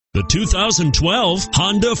The 2012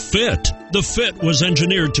 Honda Fit. The Fit was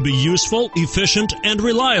engineered to be useful, efficient, and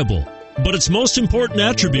reliable. But its most important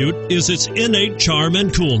attribute is its innate charm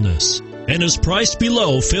and coolness, and is priced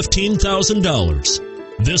below $15,000.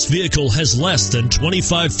 This vehicle has less than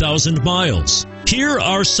 25,000 miles. Here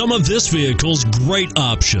are some of this vehicle's great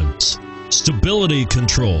options: stability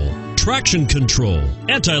control, traction control,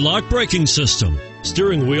 anti-lock braking system,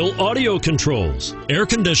 steering wheel audio controls, air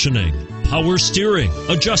conditioning, power steering,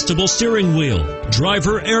 adjustable steering wheel,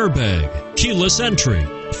 driver airbag, keyless entry,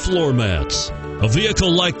 floor mats. A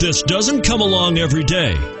vehicle like this doesn't come along every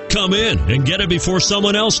day. Come in and get it before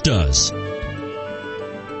someone else does.